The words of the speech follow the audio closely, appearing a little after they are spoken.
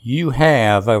You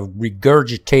have a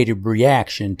regurgitated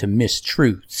reaction to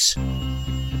mistruths.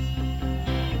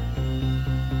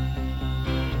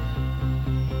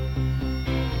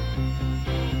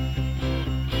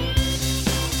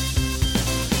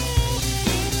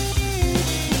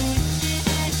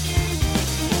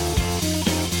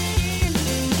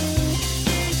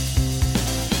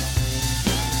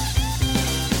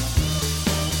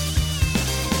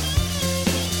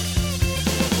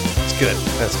 Good.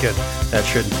 That's good. That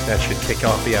should kick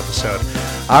off the episode.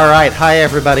 All right. Hi,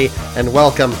 everybody, and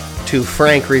welcome to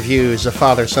Frank Reviews, a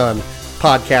father-son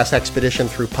podcast expedition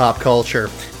through pop culture.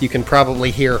 You can probably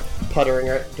hear puttering.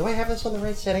 Do I have this on the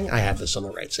right setting? I have this on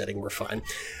the right setting. We're fine.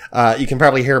 You can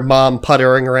probably hear Mom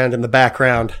puttering around in the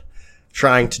background,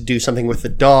 trying to do something with the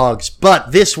dogs.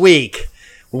 But this week,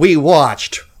 we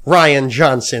watched Rian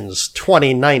Johnson's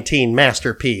 2019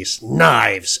 masterpiece,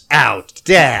 Knives Out.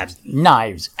 Dad.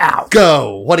 Knives Out.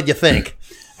 Go. What did you think?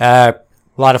 A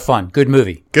lot of fun. Good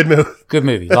movie. Good move. Good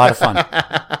movie. A lot of fun.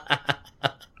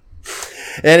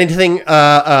 Anything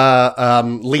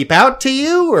leap out to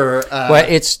you, or? Well,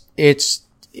 it's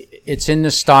in the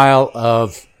style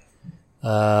of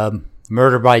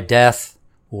Murder by Death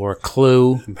or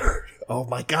Clue. Oh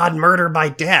my God! Murder by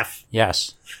Death.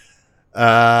 Yes.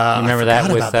 Remember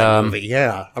that with that movie?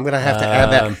 Yeah, I'm gonna have to add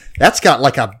that. That's got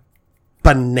like a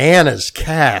bananas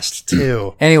cast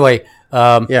too. Anyway,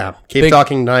 yeah, keep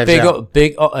talking. Knives Out.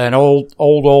 An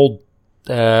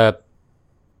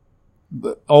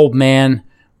old man,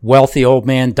 wealthy old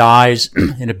man dies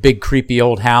in a big creepy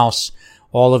old house.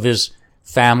 All of his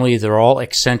family, they're all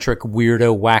eccentric,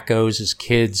 weirdo wackos. His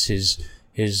kids,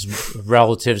 his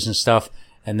relatives and stuff,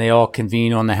 and they all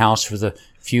convene on the house for the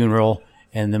funeral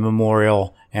and the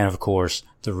memorial, and of course,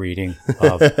 the reading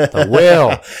of the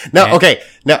will.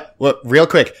 Real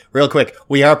quick.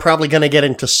 We are probably going to get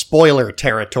into spoiler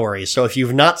territory. So if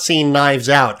you've not seen Knives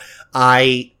Out,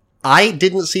 I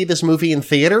didn't see this movie in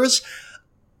theaters.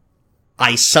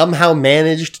 I somehow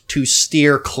managed to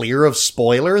steer clear of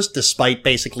spoilers despite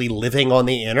basically living on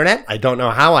the internet. I don't know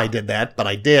how I did that, but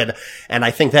I did. And I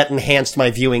think that enhanced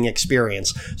my viewing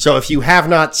experience. So if you have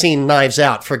not seen Knives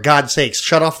Out, for God's sakes,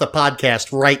 shut off the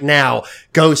podcast right now.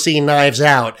 Go see Knives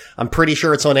Out. I'm pretty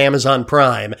sure it's on Amazon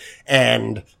Prime.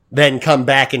 And then come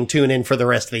back and tune in for the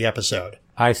rest of the episode.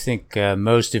 I think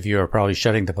most of you are probably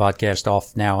shutting the podcast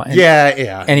off now.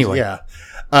 Yeah. Anyway. Yeah.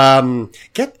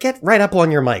 Get right up on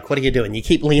your mic. What are you doing? You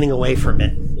keep leaning away from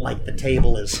it like the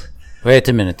table is. Wait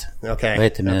a minute. Okay.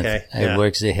 Wait a minute. Okay. I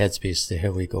work the headspace.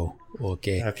 Here we go.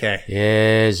 Okay. Okay.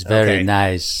 Yes, very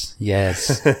nice.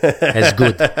 Yes. That's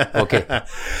good. Okay.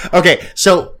 Okay.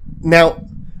 So now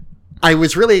I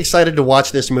was really excited to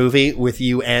watch this movie with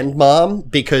you and Mom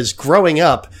because growing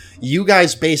up, you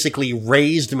guys basically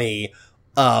raised me,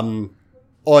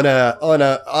 on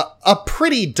a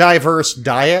pretty diverse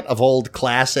diet of old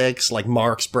classics like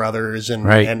Marx Brothers and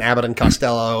Abbott and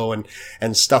Costello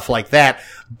and stuff like that.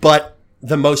 But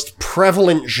the most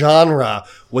prevalent genre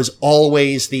was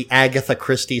always the Agatha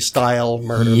Christie style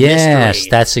murder mystery. Yes,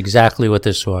 that's exactly what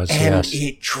this was. And yes.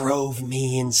 It drove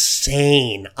me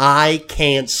insane. I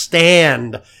can't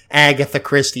stand Agatha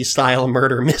Christie style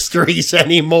murder mysteries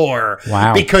anymore.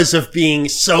 Wow. Because of being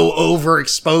so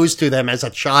overexposed to them as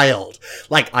a child.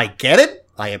 Like, I get it.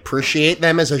 I appreciate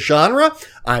them as a genre.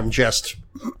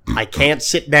 I can't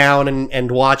sit down and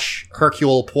watch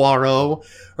Hercule Poirot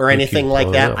or anything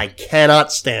like that. I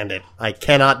cannot stand it. I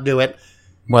cannot do it.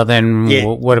 Well, then,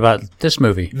 what about this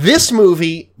movie? This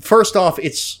movie, first off,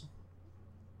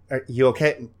 are you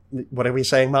okay? What are we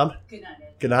saying, Mom? Good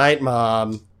night. Good night,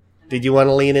 Mom. Did you want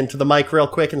to lean into the mic real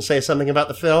quick and say something about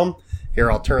the film?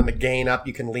 Here, I'll turn the gain up.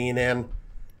 You can lean in.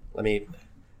 Let me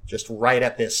just right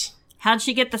at this. How'd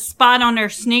she get the spot on her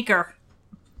sneaker?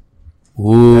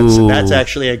 Ooh. That's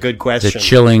actually a good question. The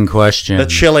chilling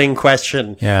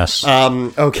question. Yes.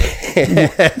 Okay.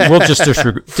 We'll just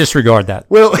disregard that.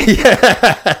 Well,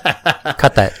 yeah.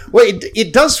 Cut that. Well,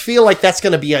 it does feel like that's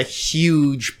going to be a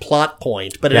huge plot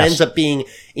point, but it ends up being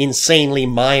insanely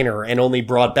minor and only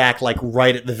brought back like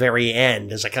right at the very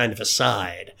end as a kind of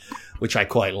aside, which I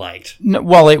quite liked. No,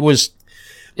 well, it was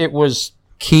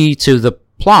key to the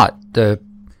plot.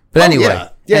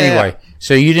 Anyway.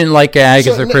 So you didn't like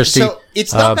Agatha Christie? So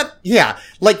it's not that,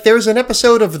 like there's an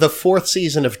episode of the 4th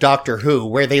season of Doctor Who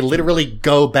where they literally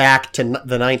go back to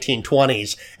the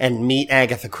 1920s and meet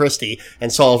Agatha Christie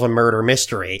and solve a murder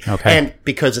mystery. Okay. And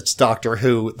because it's Doctor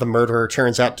Who, the murderer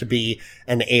turns out to be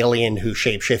an alien who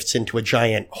shapeshifts into a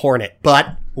giant hornet.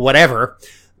 But whatever,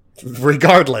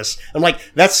 regardless, I'm like,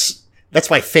 that's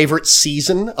my favorite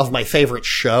season of my favorite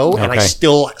show, and I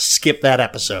still skip that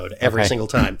episode every single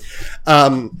time.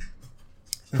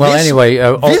 Well, anyway,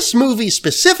 this movie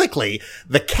specifically,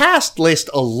 the cast list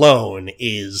alone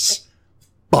is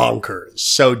bonkers.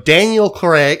 So Daniel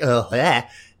Craig, the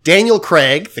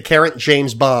current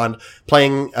James Bond,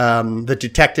 playing the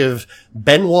detective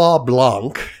Benoit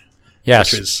Blanc.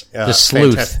 yes, Which is the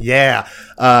sleuth. fantastic.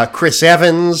 Yeah. Chris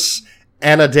Evans,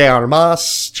 Anna de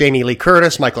Armas, Jamie Lee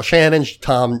Curtis, Michael Shannon,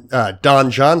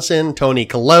 Don Johnson, Tony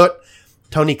Collette,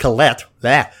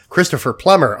 Christopher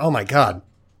Plummer. Oh my God.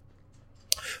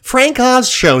 Frank Oz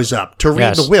shows up to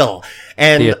read the will,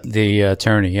 and the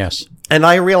attorney. Yes, and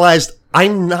I realized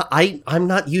I'm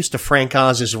not used to Frank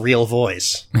Oz's real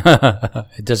voice.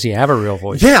 does he have a real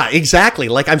voice? Yeah, exactly.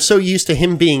 Like I'm so used to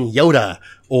him being Yoda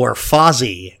or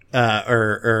Fozzie,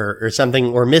 or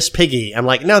something, or Miss Piggy. I'm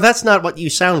like, no, that's not what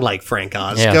you sound like, Frank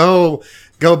Oz. Yeah.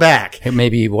 Go back.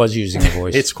 Maybe he was using a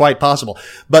voice. It's quite possible.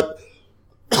 But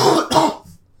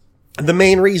the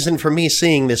main reason for me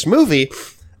seeing this movie,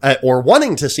 or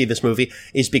wanting to see this movie,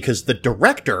 is because the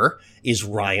director is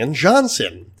Rian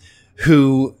Johnson,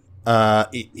 who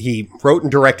he wrote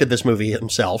and directed this movie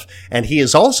himself, and he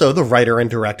is also the writer and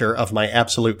director of my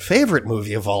absolute favorite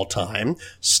movie of all time,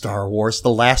 Star Wars: The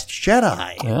Last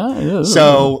Jedi.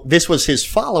 So this was his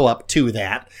follow-up to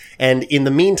that, and in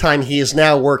the meantime, he is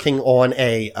now working on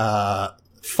a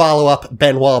follow-up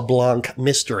Benoit Blanc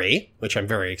mystery, which I'm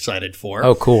very excited for.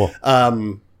 Oh, cool.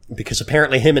 Because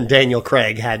apparently him and Daniel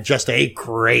Craig had just a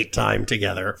great time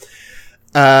together.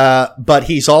 But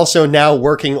he's also now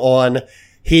working on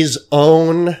his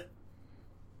own,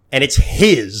 and it's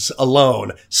his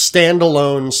alone,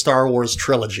 standalone Star Wars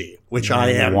trilogy, which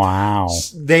I am. Wow.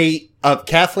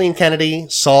 Kathleen Kennedy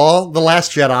saw The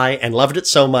Last Jedi and loved it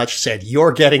so much, said,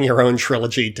 you're getting your own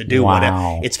trilogy to do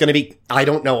whatever. It's going to be, I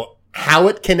don't know how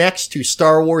it connects to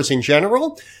Star Wars in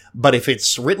general, but if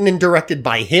it's written and directed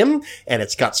by him and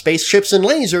it's got spaceships and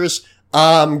lasers,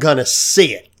 I'm gonna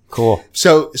see it. Cool.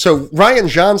 So Rian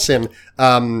Johnson,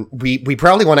 we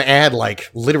probably want to add like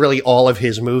literally all of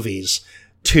his movies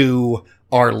to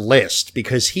our list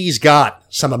because he's got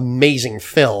some amazing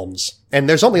films, and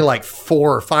there's only like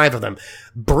 4 or 5 of them.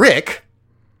 Brick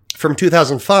from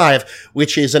 2005,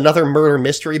 which is another murder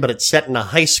mystery, but it's set in a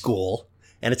high school,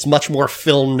 and it's much more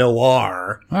film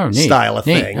noir style of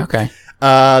thing. Okay.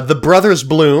 The Brothers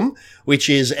Bloom, which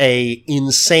is a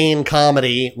insane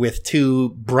comedy with 2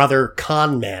 brother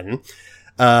con men.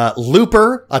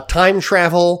 Looper, a time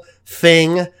travel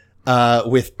thing,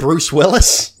 with Bruce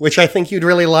Willis, which I think you'd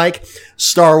really like.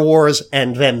 Star Wars,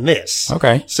 and then this.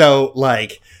 Okay. So,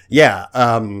 like, yeah,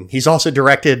 he's also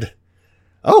directed,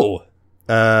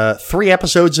 3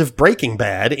 episodes of Breaking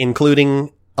Bad,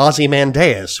 including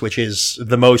Ozymandias, which is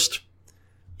the most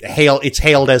it's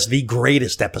hailed as the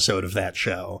greatest episode of that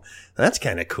show. That's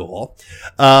kind of cool.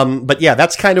 But yeah,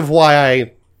 that's kind of why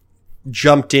I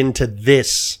jumped into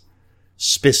this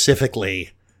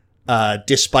specifically,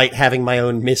 despite having my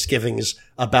own misgivings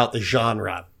about the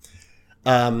genre.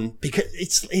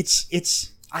 Because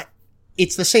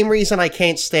it's the same reason I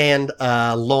can't stand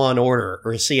Law and Order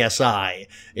or CSI.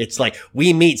 It's like,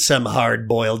 we meet some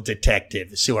hard-boiled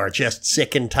detectives who are just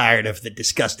sick and tired of the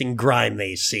disgusting grime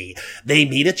they see. They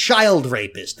meet a child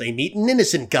rapist. They meet an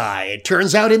innocent guy. It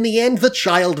turns out in the end, the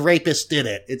child rapist did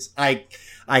it. I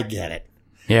get it.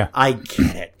 Yeah. I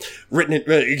get it. Written,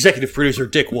 executive producer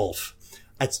Dick Wolf.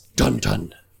 It's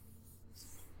done.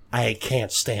 I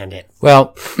can't stand it.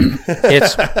 Well,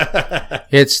 it's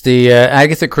the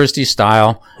Agatha Christie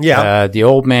style. Yeah. The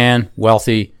old man,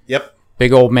 wealthy. Yep.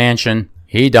 Big old mansion.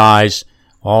 He dies.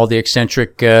 All the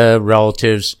eccentric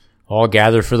relatives all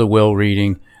gather for the will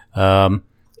reading.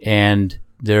 And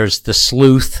there's the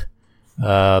sleuth,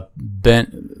 Benoit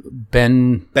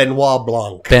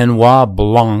Blanc. Benoit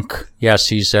Blanc. Yes,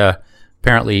 he's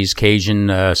apparently he's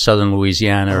Cajun, Southern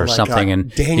Louisiana or something, God.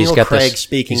 and Daniel he's got Craig this.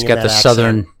 speaking He's got in the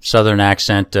that southern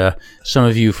accent. Some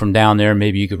of you from down there,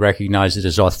 maybe you could recognize it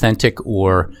as authentic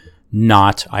or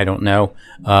not. I don't know.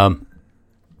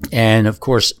 And of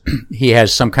course, he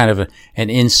has some kind of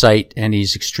an insight, and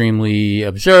he's extremely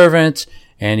observant,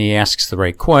 and he asks the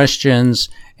right questions,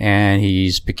 and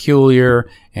he's peculiar,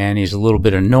 and he's a little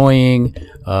bit annoying.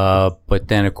 But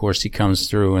then, of course, he comes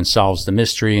through and solves the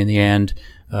mystery in the end.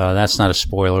 That's not a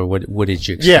spoiler. What did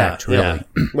you expect, really? Yeah.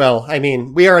 Well, I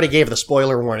mean, we already gave the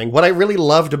spoiler warning. What I really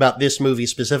loved about this movie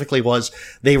specifically was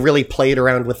they really played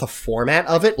around with the format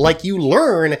of it. Like, you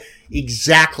learn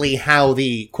exactly how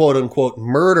the quote-unquote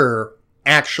murder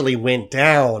actually went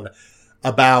down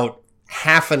about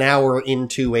half an hour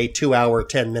into a 2-hour,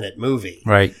 10-minute movie.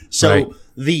 Right. So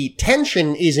the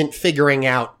tension isn't figuring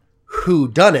out who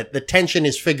done it. The tension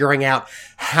is figuring out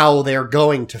how they're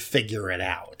going to figure it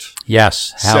out.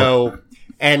 Yes. So,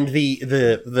 And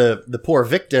the poor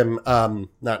victim,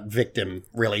 not victim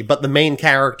really, but the main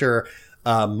character,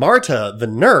 Marta, the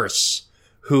nurse,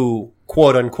 who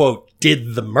quote unquote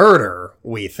did the murder,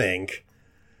 we think,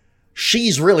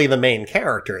 she's really the main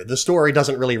character. The story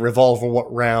doesn't really revolve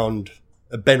around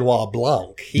Benoit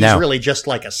Blanc. He's really just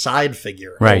like a side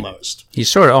figure, almost. He's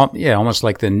sort of, almost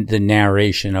like the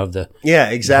narration of the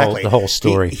exactly the whole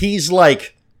story. He's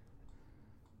like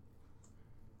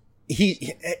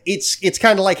it's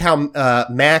kind of like how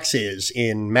Max is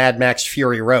in Mad Max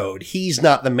Fury Road. He's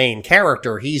not the main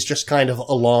character. He's just kind of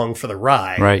along for the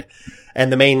ride, right? And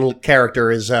the main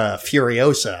character is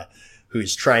Furiosa,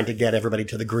 who's trying to get everybody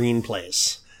to the green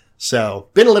place. So,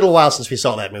 been a little while since we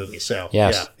saw that movie. So,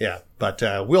 yes. yeah. But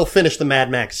we'll finish the Mad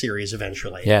Max series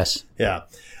eventually. Yes. Yeah.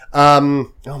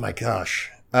 Oh my gosh.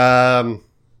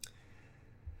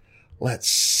 Let's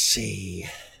see.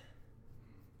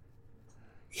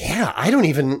 Yeah, I don't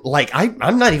even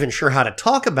I'm not even sure how to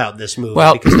talk about this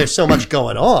movie because there's so much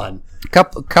going on.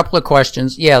 Couple of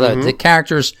questions. Yeah, the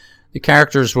characters. The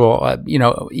characters will,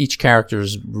 each character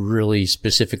is really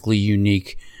specifically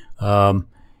unique. Of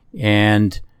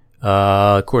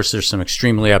course, there's some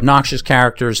extremely obnoxious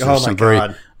characters. There's some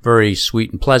very, very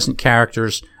sweet and pleasant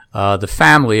characters. The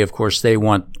family, of course, they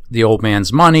want the old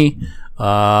man's money,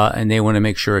 and they want to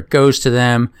make sure it goes to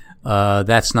them.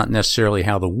 That's not necessarily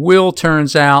how the will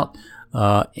turns out.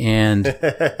 So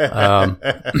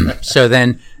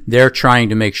then they're trying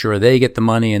to make sure they get the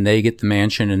money and they get the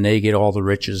mansion and they get all the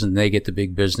riches and they get the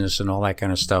big business and all that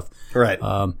kind of stuff. Right.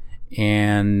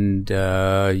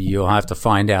 You'll have to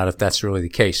find out if that's really the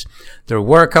case. There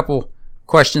were a couple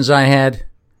questions I had.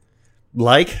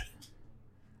 Like?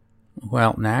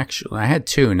 Well, actually, I had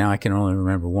two. Now I can only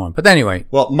remember one. But anyway.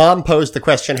 Well, Mom posed the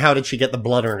question, how did she get the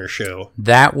blood on her shoe?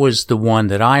 That was the one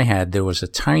that I had. There was a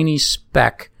tiny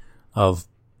speck of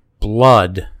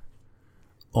blood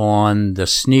on the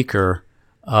sneaker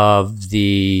of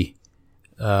the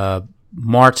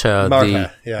Marta,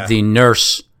 the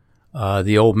nurse,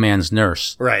 the old man's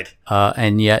nurse. Right.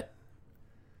 And yet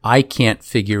I can't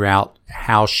figure out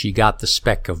how she got the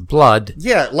speck of blood.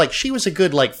 Yeah, like she was a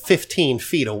good 15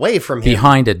 feet away from him.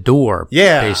 Behind a door,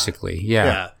 yeah. basically.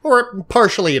 Yeah. Or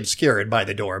partially obscured by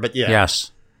the door, but yeah.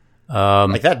 Yes.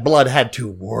 That blood had to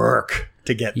work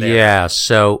to get there. Yeah,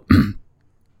 so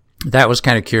that was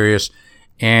kind of curious.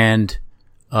 And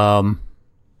the only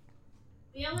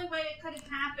way it could have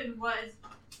happened was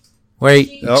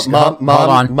wait.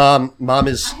 Mom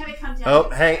is. I had to come down. Oh,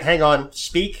 hang on.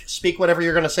 Speak whatever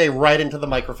you're going to say right into the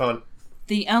microphone.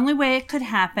 The only way it could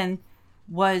happen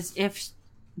was if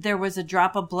there was a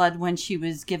drop of blood when she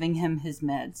was giving him his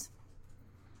meds.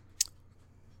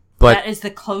 But that is the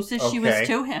closest she was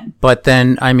to him. But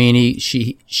then, I mean,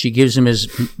 she gives him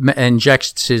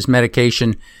injects his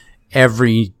medication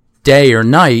every day or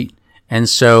night, and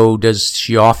so does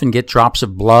she often get drops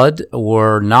of blood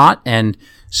or not? And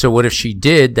so what if she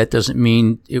did? That doesn't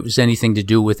mean it was anything to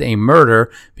do with a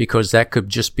murder, because that could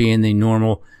just be in the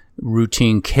normal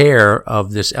routine care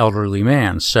of this elderly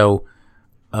man. So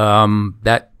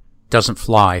that doesn't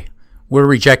fly. We're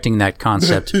rejecting that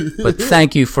concept. But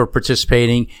thank you for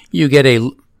participating. You get a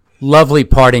lovely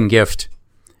parting gift.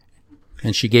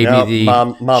 And she gave me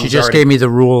the. She just gave me the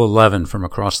Rule 11 from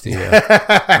across the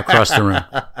room.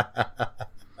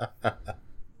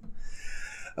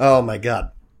 Oh my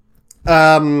God.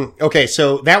 Okay,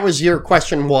 so that was your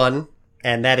question one,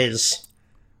 and that is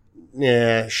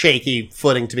shaky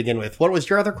footing to begin with. What was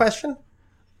your other question?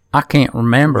 I can't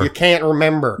remember. You can't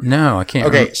remember. No, I can't.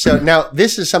 Okay, so now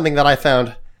this is something that I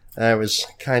found was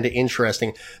kind of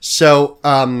interesting. So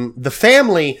the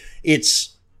family,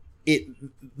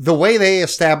 the way they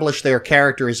establish their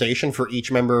characterization for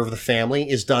each member of the family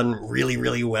is done really,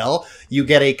 really well. You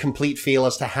get a complete feel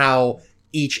as to how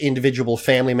each individual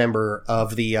family member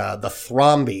of the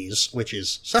Thrombies, which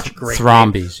is such a great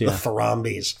Thrombies, name, yeah. The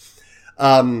Thrombies,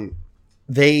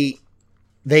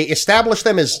 they establish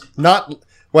them as not,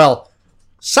 well,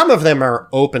 some of them are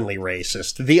openly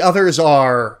racist. The others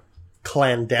are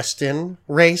clandestine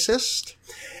racist.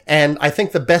 And I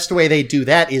think the best way they do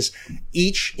that is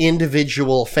each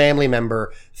individual family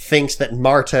member thinks that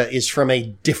Marta is from a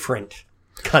different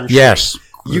country. Yes.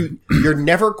 You're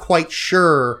never quite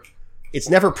sure. It's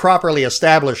never properly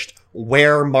established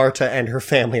where Marta and her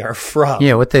family are from.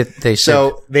 Yeah, what they said.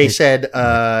 So they said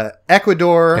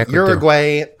Ecuador,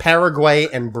 Uruguay, Paraguay,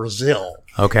 and Brazil.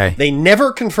 Okay. They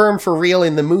never confirm for real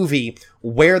in the movie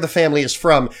where the family is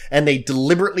from, and they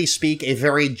deliberately speak a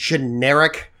very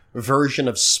generic version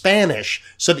of Spanish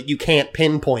so that you can't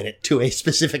pinpoint it to a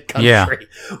specific country. Yeah,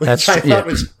 which I thought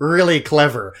was really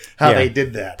clever how they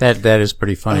did that. That is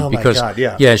pretty funny because my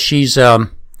God,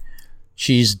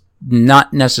 she's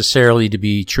not necessarily to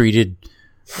be treated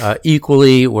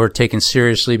equally or taken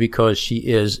seriously because she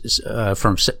is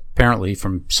apparently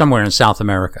from somewhere in South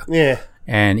America. Yeah.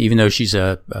 And even though she's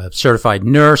a certified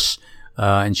nurse,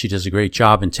 and she does a great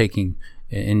job in taking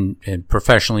in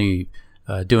professionally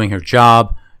doing her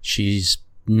job, she's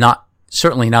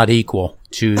certainly not equal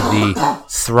to the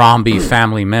Thrombey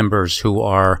family members who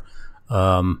are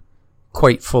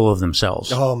quite full of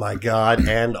themselves. Oh my God!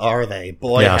 And are they?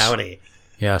 Boy, Yes. howdy!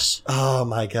 Yes. Oh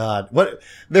my God!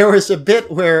 There was a bit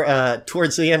where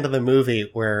towards the end of the movie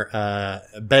where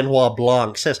Benoit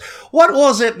Blanc says, "What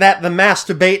was it that the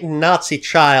masturbating Nazi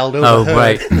child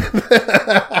overheard?" Oh,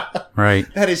 right.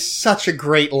 Right. That is such a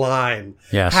great line.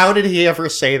 Yes. How did he ever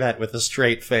say that with a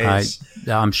straight face?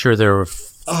 I'm sure there were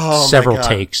Oh, my several God.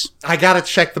 takes. I gotta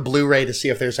check the Blu-ray to see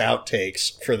if there's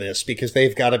outtakes for this because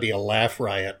they've got to be a laugh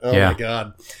riot. Oh Yeah. my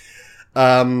God.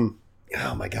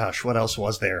 Oh my gosh, what else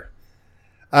was there?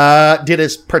 Did a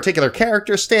particular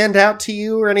character stand out to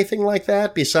you or anything like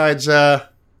that? Besides,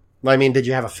 did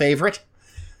you have a favorite?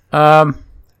 I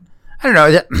don't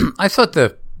know. I thought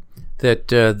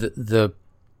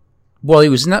well, he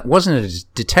wasn't a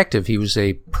detective. He was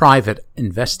a private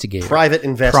investigator. Private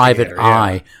investigator. Private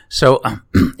eye. So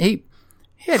he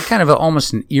had kind of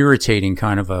almost an irritating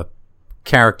kind of a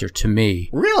character to me.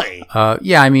 Really?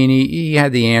 Yeah, I mean, he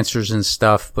had the answers and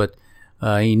stuff, but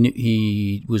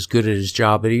he was good at his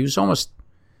job, but he was almost,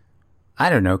 I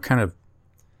don't know, kind of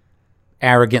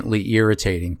arrogantly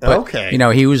irritating. But, Okay. you know,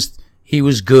 he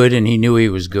was good and he knew he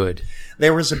was good.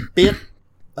 There was a bit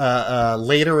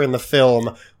later in the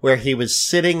film where he was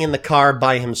sitting in the car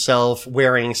by himself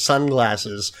wearing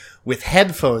sunglasses with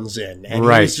headphones in, and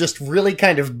Right. he was just really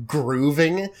kind of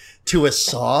grooving to a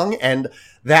song, and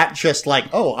that just like,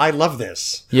 oh, I love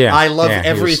this. Yeah, I love yeah, he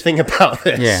was- everything about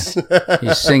this. Yeah,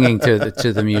 he's singing to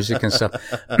the music and stuff.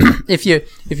 If you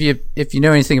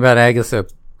know anything about Agatha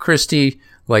Christie,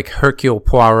 like Hercule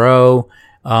Poirot,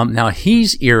 now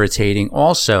he's irritating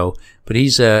also, but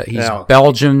he's Yeah.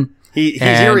 Belgian. He's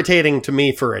And irritating to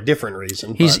me for a different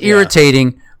reason. He's but, yeah.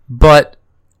 irritating, but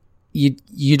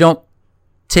you don't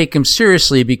take him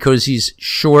seriously because he's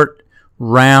short,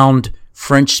 round,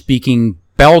 French-speaking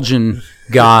Belgian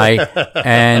guy,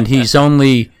 and he's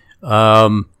only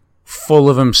full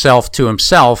of himself to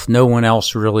himself. No one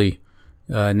else really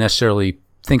necessarily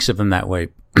thinks of him that way.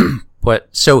 But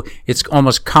so it's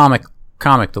almost comic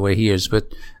the way he is.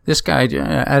 But this guy, I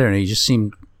don't know, he just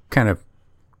seemed kind of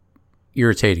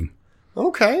irritating.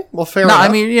 Okay, well, fair No, enough.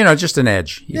 I mean, you know, just an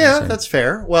edge. you Yeah, know, that's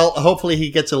fair. Well, hopefully he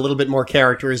gets a little bit more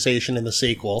characterization in the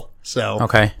sequel. So,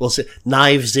 Okay. we'll see.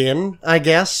 Knives In, I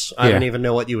guess. I Yeah. don't even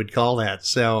know what you would call that.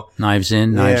 So, Knives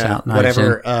in, knives yeah, out, knives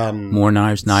whatever. in. More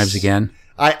knives, knives again.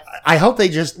 I hope they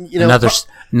just,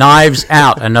 Knives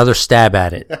out, another stab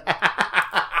at it.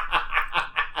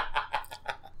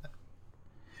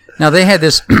 Now they had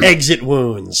this exit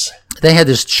wounds.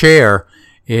 chair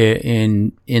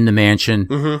in the mansion,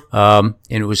 and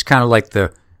it was kind of like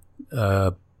the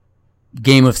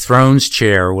Game of Thrones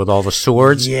chair with all the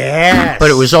swords. Yes. But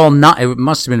it was all not. It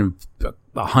must have been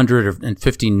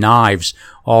 150 knives,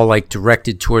 all like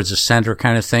directed towards the center,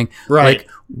 kind of thing. Right.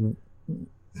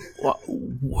 Like,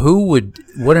 who would?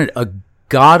 What a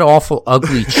god awful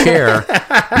ugly chair.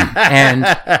 And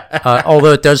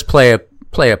although it does play a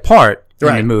part in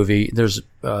the Right. movie, there's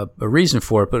a reason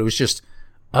for it. But it was just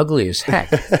ugly as heck.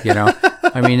 You know.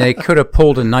 I mean, they could have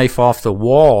pulled a knife off the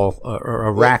wall or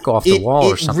a rack off the wall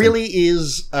or something. It really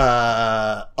is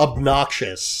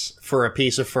obnoxious for a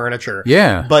piece of furniture.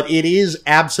 Yeah. But it is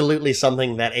absolutely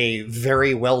something that a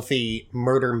very wealthy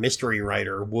murder mystery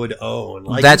writer would own.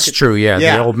 Like, That's you could- true, yeah.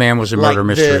 The old man was a murder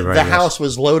mystery the, writer, The yes. house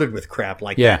was loaded with crap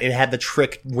like Yeah. that. It had the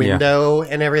tricked window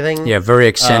and everything. Yeah, very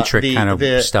eccentric the- kind of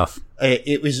the- stuff.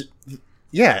 It was,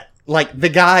 yeah, like the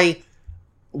guy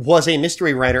was a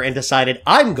mystery writer and decided,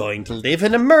 I'm going to live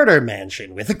in a murder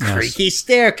mansion with a creaky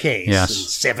staircase Yes. and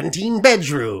 17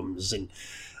 bedrooms. And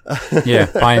Yeah,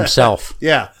 by himself.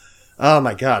 yeah. Oh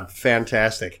my God.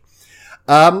 Fantastic.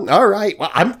 All right. Well,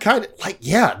 I'm kind of like,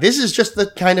 yeah, this is just the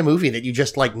kind of movie that you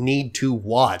just like need to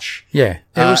watch. Yeah,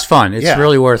 it was fun. It's yeah.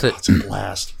 really worth it. It's a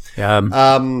blast.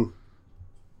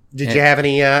 Did you have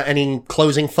any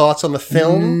closing thoughts on the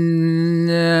film?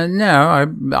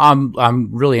 No, I'm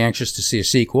really anxious to see a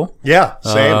sequel. Yeah,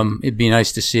 same. It'd be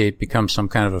nice to see it become some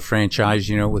kind of a franchise,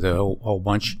 you know, with a whole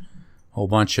bunch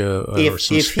of or if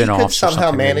some he spin-offs could somehow or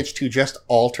something. manage to just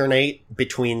alternate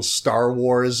between Star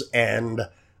Wars and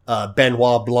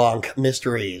Benoit Blanc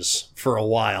mysteries for a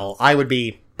while, I would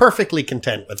be perfectly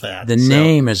content with that. The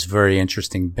name is very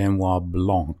interesting, Benoit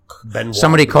Blanc. Benoit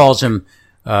Somebody Blanc. calls him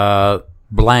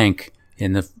Blank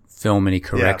in the film, and he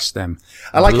corrects them.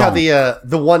 I like how Blanc.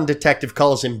 the one detective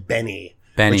calls him Benny,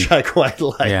 Benny. which I quite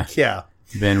like. Yeah.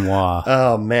 Benoit.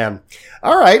 Oh man.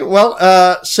 All right.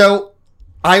 Well, so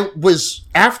I was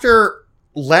after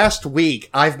last week,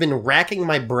 I've been racking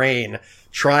my brain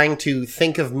trying to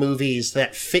think of movies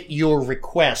that fit your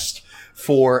request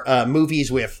for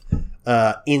movies with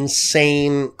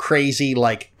insane, crazy,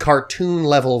 like cartoon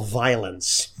level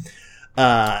violence.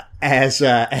 As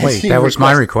Wait, you that was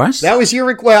my request? That was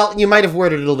your well, you might have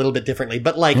worded it a little bit differently,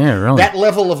 but like Yeah, really. that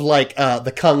level of like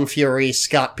the Kung Fury,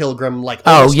 Scott Pilgrim, like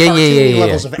Oh, almost yeah, cartoony yeah.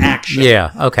 levels of action.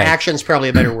 Yeah, okay. Action's probably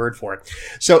a better word for it.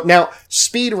 So now,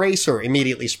 Speed Racer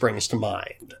immediately springs to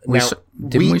mind. Now,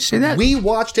 Didn't we say that? We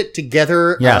watched it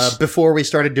together Yes. before we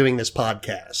started doing this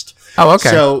podcast. Oh, okay.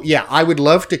 So, yeah, I would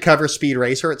love to cover Speed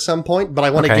Racer at some point, but I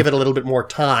want to Okay. give it a little bit more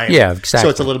time. Yeah, exactly. So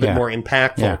it's a little bit Yeah. more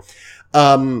impactful.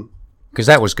 Yeah. Because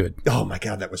that was good. Oh my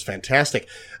God, that was fantastic.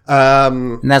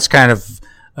 And that's kind of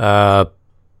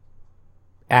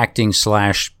acting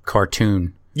 /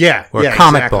 cartoon. Yeah, Or yeah,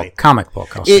 comic exactly. book. Comic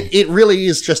book, I'll say. It really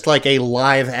is just like a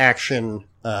live action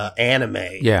anime.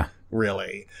 Yeah.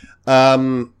 Really.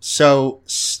 So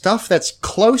stuff that's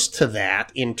close to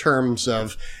that in terms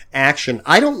of action.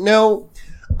 I don't know.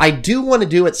 I do want to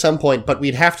do at some point, but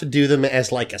we'd have to do them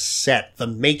as like a set, the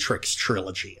Matrix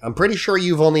trilogy. I'm pretty sure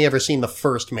you've only ever seen the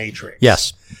first Matrix.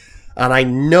 Yes. And I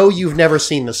know you've never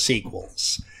seen the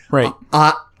sequels. Right.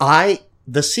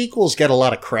 The sequels get a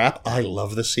lot of crap. I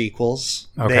love the sequels.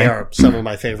 Okay. They are some of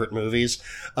my favorite movies.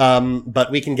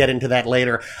 But we can get into that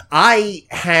later. I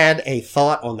had a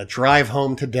thought on the drive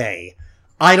home today.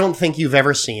 I don't think you've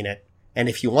ever seen it. And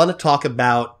if you want to talk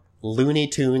about Looney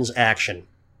Tunes action,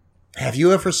 have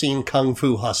you ever seen Kung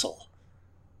Fu Hustle?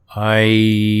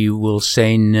 I will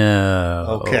say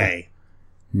no. Okay.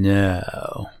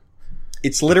 No.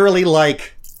 It's literally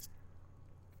like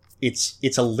it's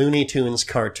a Looney Tunes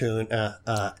cartoon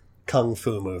kung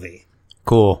fu movie.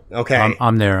 Cool. Okay.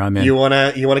 I'm there. I'm in. You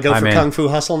wanna go I'm for in. Kung Fu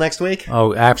Hustle next week?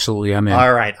 Oh, absolutely. I'm in.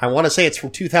 All right. I want to say it's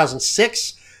from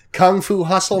 2006. Kung Fu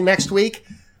Hustle next week.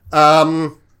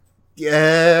 HD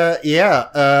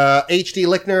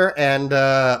Lickner and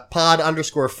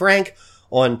pod_Frank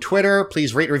on Twitter.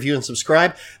 Please rate, review, and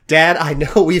subscribe. Dad, I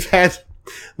know we've had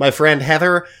my friend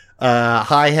Heather.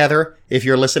 Hi, Heather. If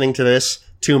you're listening to this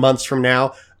 2 months from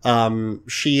now,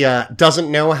 she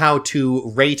doesn't know how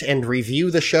to rate and review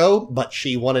the show, but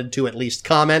she wanted to at least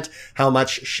comment how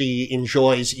much she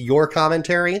enjoys your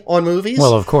commentary on movies.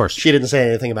 Well, of course. She didn't say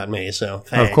anything about me, so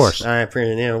thanks. Of course. I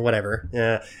whatever.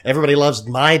 Yeah, everybody loves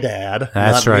my dad.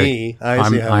 That's not right. Me. I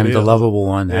see how I'm it the is. lovable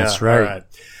one. That's Yeah, right.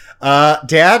 all right.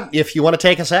 Dad, if you want to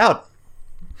take us out.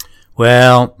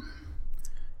 Well,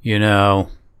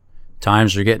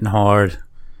 times are getting hard.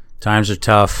 Times are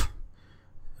tough.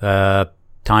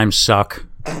 Times suck.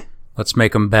 Let's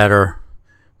make them better.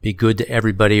 Be good to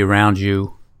everybody around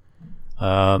you.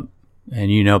 And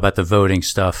you know about the voting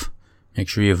stuff. Make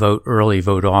sure you vote early,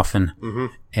 vote often. Mm-hmm.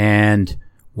 And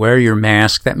wear your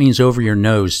mask. That means over your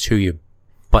nose too, you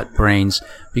butt brains,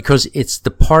 because it's the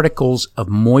particles of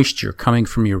moisture coming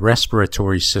from your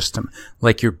respiratory system,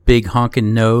 like your big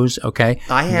honking nose, okay?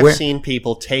 I have seen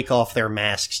people take off their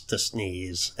masks to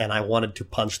sneeze, and I wanted to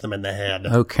punch them in the head.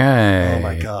 Okay. Oh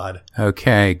my God.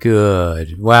 Okay,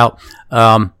 good. Well,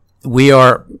 we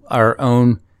are our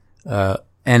own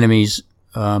enemies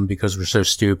because we're so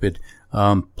stupid.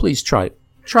 Please try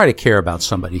to care about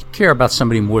somebody. Care about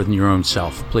somebody more than your own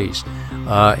self, please.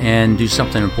 And do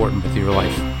something important with your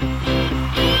life.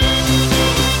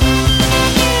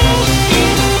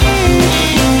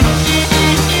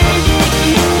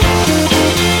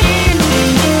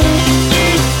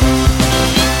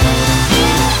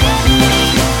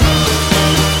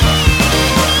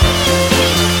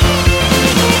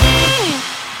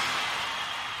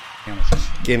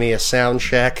 Give me a sound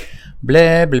check.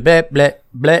 Blah, blah, blah, blah,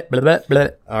 blah, blah, blah, blah.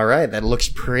 All right, that looks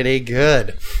pretty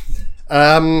good.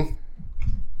 Oh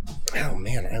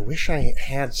man, I wish I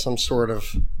had some sort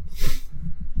of.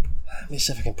 Let me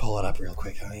see if I can pull it up real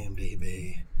quick.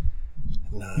 IMDb,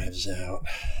 Knives Out.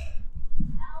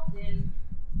 How did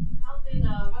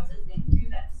what's his name do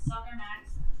that southern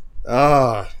accent?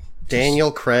 Oh,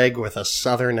 Daniel Craig with a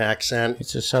southern accent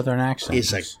It's a southern accent.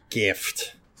 is a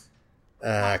gift.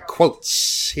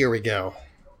 Quotes. Here we go.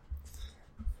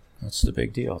 What's the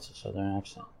big deal? It's a southern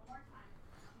accent.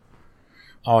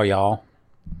 Oh, y'all.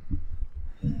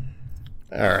 All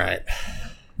right.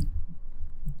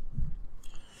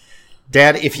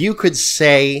 Dad, if you could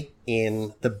say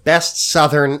in the best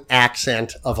Southern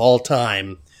accent of all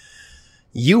time,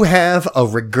 you have a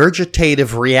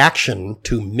regurgitative reaction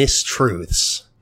to mistruths.